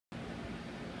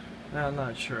Now, I'm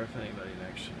not sure if anybody would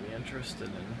actually be interested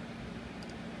in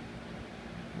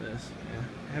this. Yeah.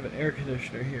 I have an air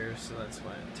conditioner here, so that's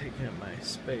why I'm taking up my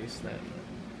space, that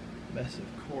mess of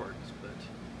cords. But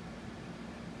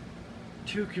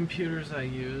two computers I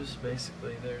use,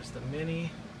 basically. There's the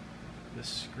mini, the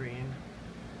screen.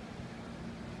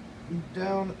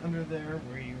 Down under there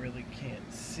where you really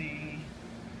can't see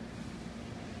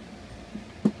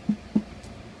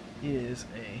is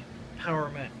a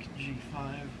Powermac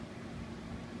G5,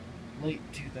 late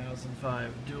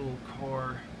 2005 dual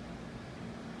core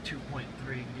 2.3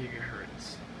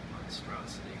 gigahertz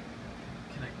monstrosity,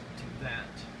 connected to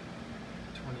that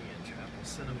 20-inch Apple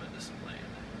Cinema display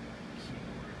and a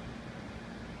keyboard.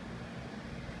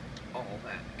 All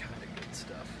that kind of good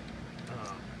stuff.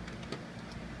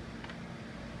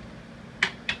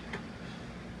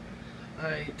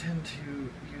 I tend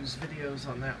to use videos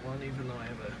on that one, even though I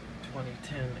have a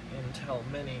 2010 Intel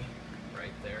Mini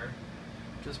right there,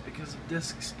 just because of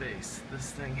disk space.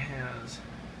 This thing has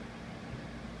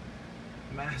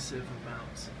massive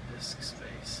amounts of disk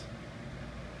space.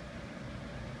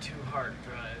 2 hard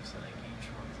drives, I think each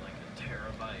one's like a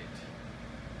terabyte.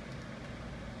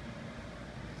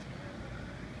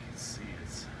 You can see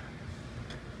it's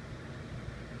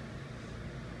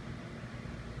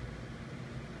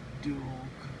dual,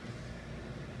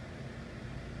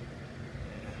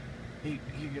 8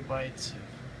 gigabytes of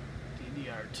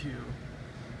DDR2,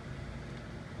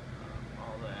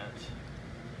 all that.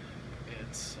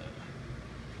 It's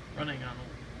running on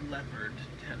Leopard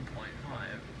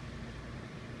 10.5,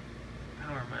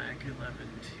 Powermac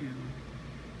 11.2,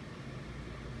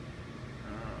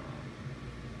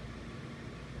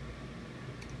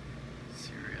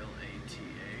 serial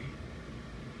ATA,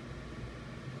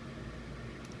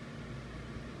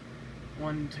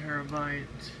 1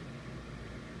 terabyte,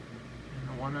 and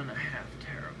a 1.5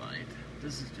 terabyte.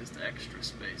 This is just extra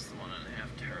space, the 1.5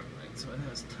 terabyte, so it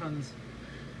has tons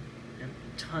and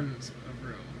tons of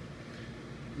room.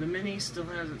 The Mini still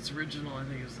has its original, I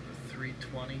think it was a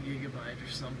 320 gigabyte or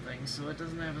something, so it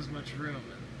doesn't have as much room.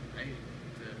 And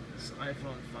this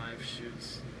iPhone 5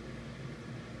 shoots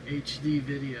HD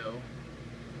video.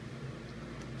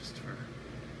 Just for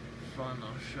fun,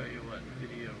 I'll show you what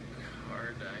video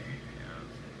card I have.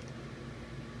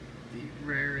 The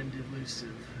rare and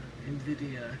elusive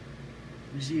NVIDIA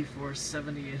GeForce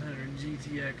 7800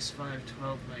 GTX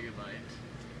 512 megabyte.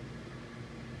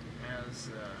 As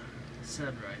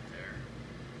said right there.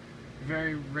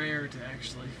 Very rare to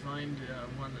actually find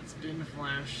one that's been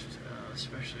flashed,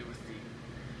 especially with the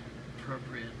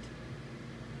appropriate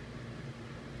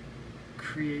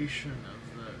creation of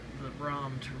the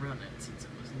ROM to run it, since it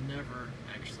was never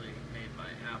actually made by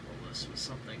Apple. This was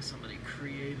something somebody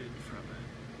created from it.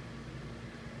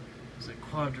 It was a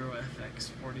Quatro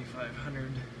FX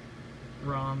 4500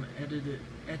 ROM, edited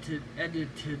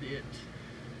it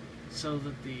so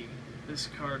that this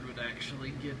card would actually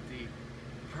get the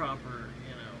proper,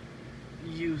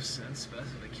 use and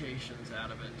specifications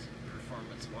out of it,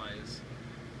 performance-wise,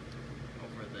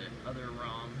 over the other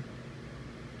ROM.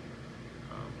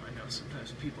 I know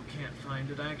sometimes people can't find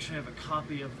it. I actually have a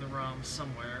copy of the ROM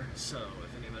somewhere, so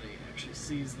if anybody actually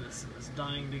sees this and is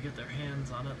dying to get their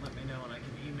hands on it, let me know and I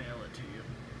can email it to you.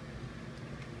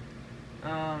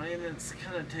 And it's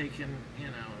kind of taken,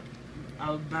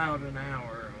 about an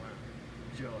hour.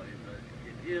 Joy, but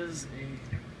it is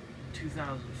a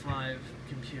 2005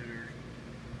 computer.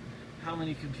 How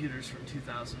many computers from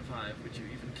 2005 would you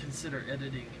even consider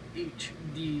editing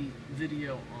HD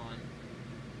video on?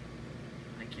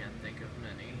 I can't think of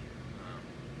many.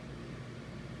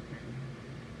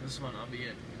 This one, I'll be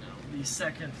at, the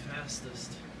second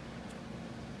fastest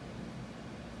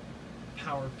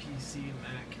PowerPC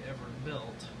Mac ever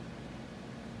built.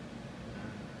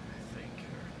 I think,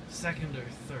 or second or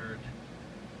third.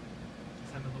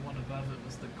 And the one above it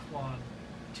was the Quad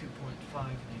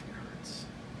 2.5 gigahertz.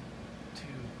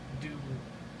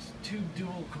 Two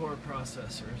dual core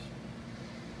processors.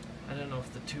 I don't know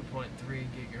if the 2.3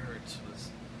 gigahertz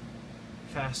was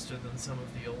faster than some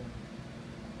of the old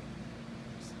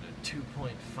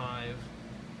 2.5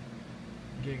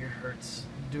 gigahertz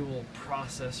dual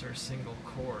processor single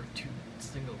core, 2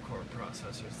 single core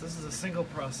processors. This is a single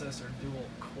processor dual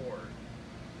core.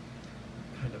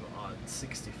 Kind of odd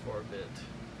 64-bit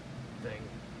thing.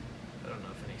 I don't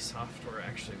know if any software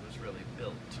actually was really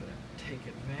built to take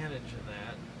advantage of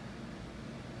that.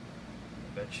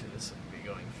 I bet you this would be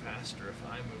going faster if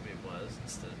iMovie was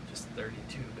instead of just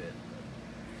 32-bit.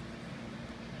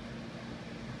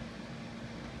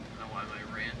 Why am I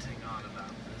ranting on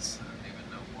about this? I don't even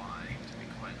know why, to be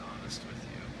quite honest with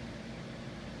you.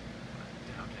 I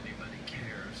doubt anybody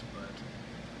cares, but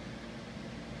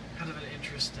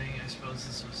interesting. I suppose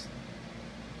this was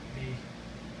the kind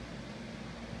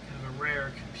of a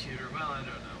rare computer. Well, I don't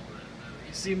know.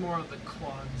 You see more of the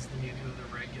quads than you do of the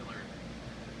regular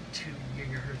 2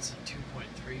 gigahertz and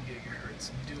 2.3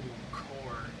 gigahertz dual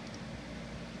core.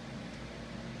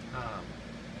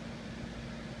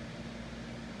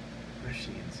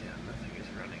 Machines, yeah, nothing is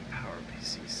running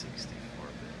PowerPC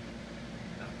 64-bit.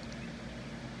 Nothing.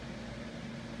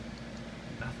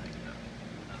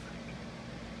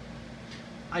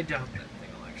 I doubt that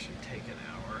thing will actually take an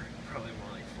hour. Probably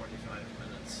more like 45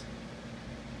 minutes.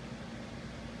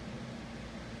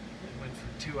 It went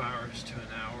from 2 hours to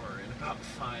an hour in about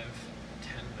 5-10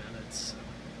 minutes. So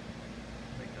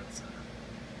I think that's a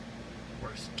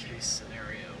worst case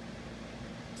scenario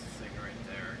thing right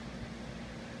there.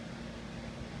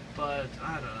 But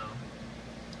I don't know.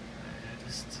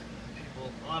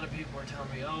 A lot of people were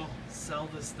telling me, oh, sell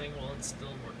this thing while it's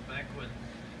still back when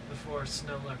before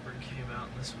Snow Leopard came out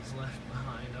and this was left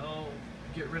behind. Oh,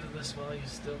 get rid of this while you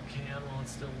still can, while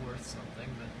it's still worth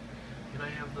something. But and I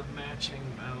have the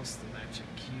matching mouse, the matching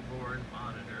keyboard,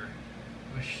 monitor,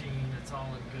 machine. It's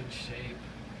all in good shape.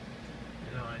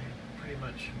 You know, I pretty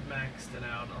much maxed it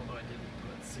out, although I didn't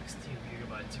put 16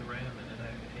 gigabytes of RAM in it. I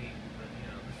have 8, but you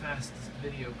know, the fastest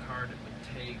video card it would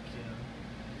take, you know,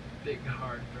 big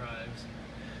hard drives.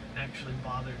 Actually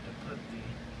bothered to put the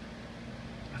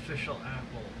official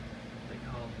Apple, they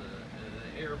call the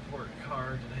airport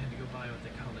card, and I had to go buy what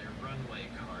they call their runway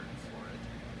card for it,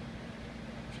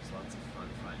 which is lots of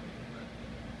fun finding. But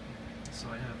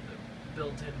so I have the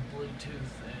built-in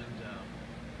Bluetooth and the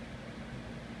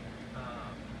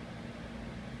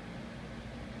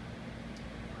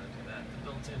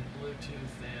built-in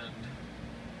Bluetooth and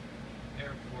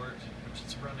airport, which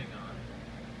it's running on.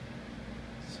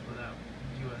 So without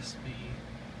USB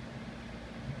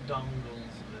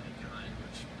dongles of any kind,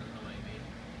 which annoy me.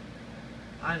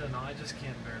 I don't know, I just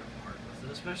can't bear to part with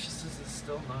it, especially since it's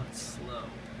still not slow.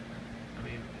 I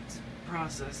mean, it's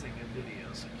processing a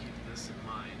video, so keep this in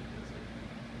mind, because it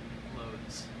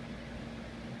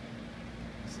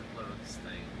loads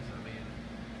things. I mean,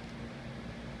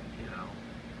 you know,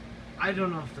 I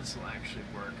don't know if this will actually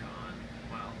work on,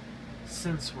 well,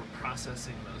 since we're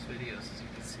processing those videos, as you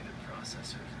can see, the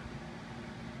processor's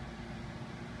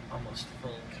almost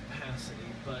full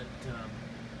capacity, but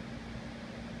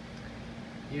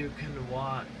you can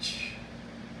watch,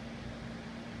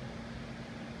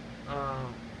 jeez, I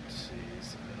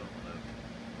don't want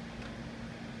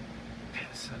to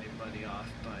piss anybody off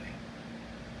by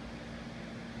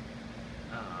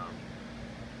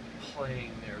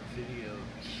playing their video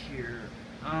here.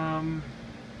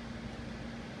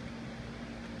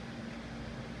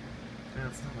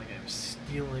 It's not like I'm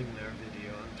stealing their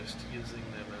video, I'm just using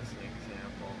them as an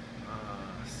example.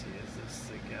 See, is this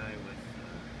the guy with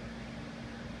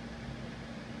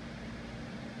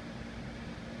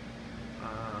I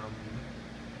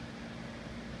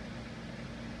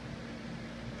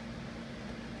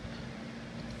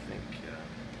think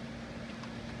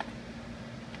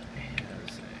he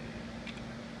has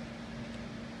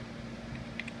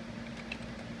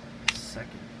a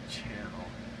second channel.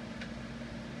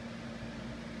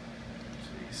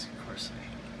 Of course I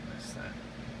missed that.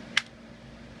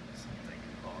 Something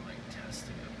involving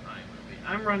testing of iMovie.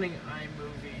 I'm running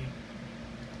iMovie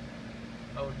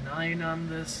 09 on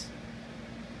this.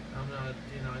 I'm not,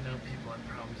 you know, I know people have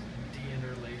problems with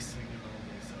de-interlacing and all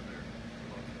these other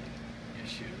lovely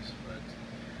issues, but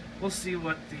we'll see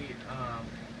what the,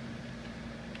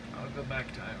 I'll go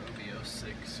back to iMovie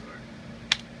 06 or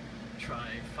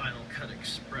try Final Cut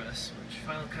Express, which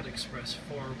Final Cut Express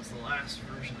 4 was the last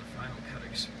version of Final Cut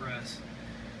Express,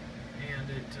 and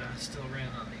it still ran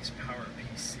on these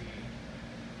PowerPC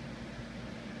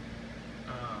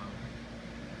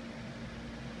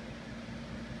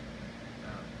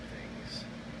things.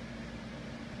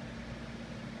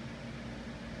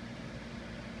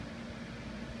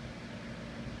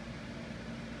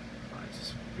 I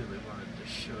just really wanted to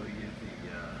show you the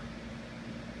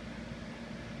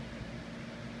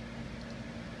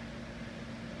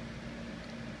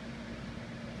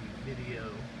video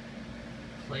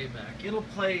playback. It'll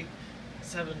play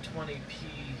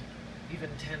 720p,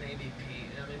 even 1080p.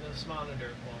 I mean, this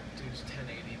monitor won't do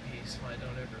 1080p, so I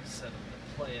don't ever set them to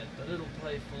play it, but it'll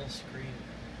play full screen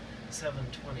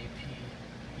 720p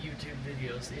YouTube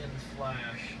videos in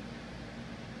Flash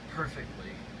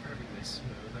perfectly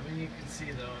smooth. I mean, you can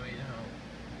see though, I mean, how,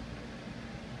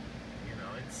 you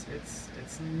know, it's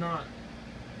not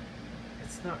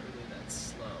really that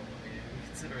slow. I mean,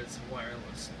 consider it's a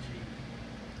wireless G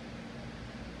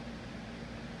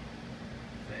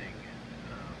thing.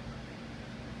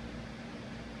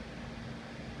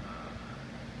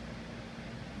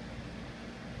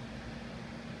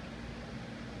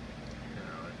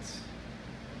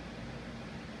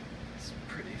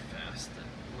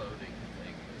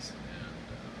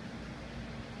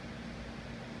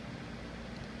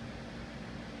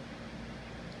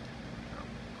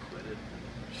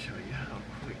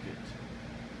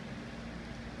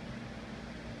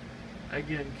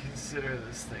 again, consider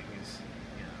this thing is,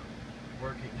 you know,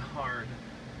 working hard.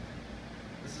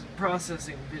 This is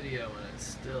processing video, and it's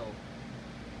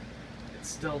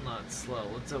still not slow.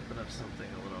 Let's open up something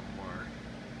a little more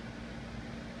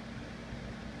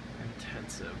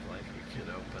intensive, like we could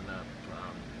open up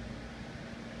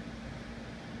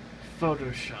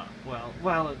Photoshop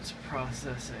while it's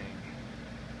processing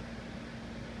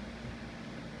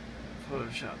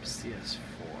Photoshop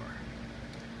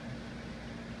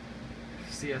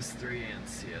CS3 and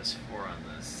CS4 on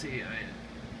this. See,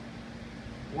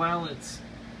 while it's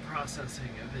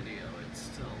processing a video, it's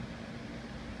still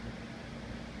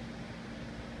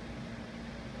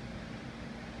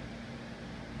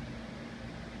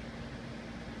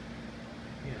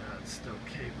it's still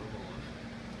capable of.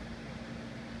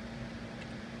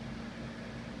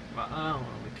 Well, I don't know.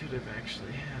 We could have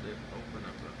actually had it open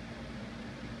up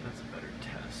that's a better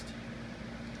test.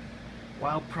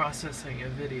 While processing a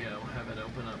video, have it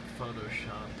open up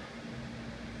Photoshop.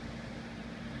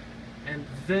 And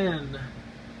then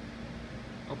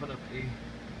open up a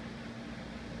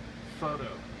photo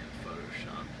in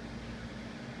Photoshop.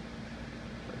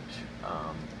 Which,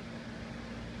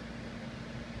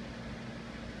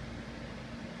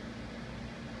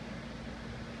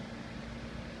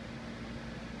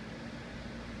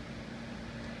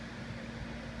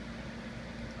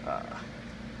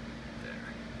 there.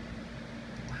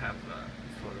 We'll have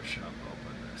Photoshop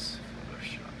open this.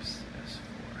 Photoshop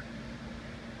S4.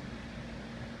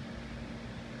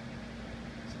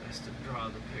 It's nice to draw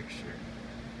the picture.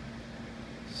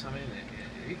 So I mean,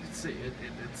 you can see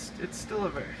it's still a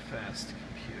very fast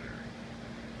computer.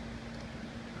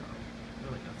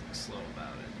 Really nothing slow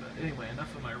about it. But anyway,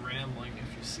 enough of my rambling.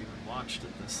 If you've even watched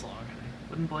it this long, I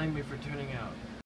wouldn't blame me for tuning out.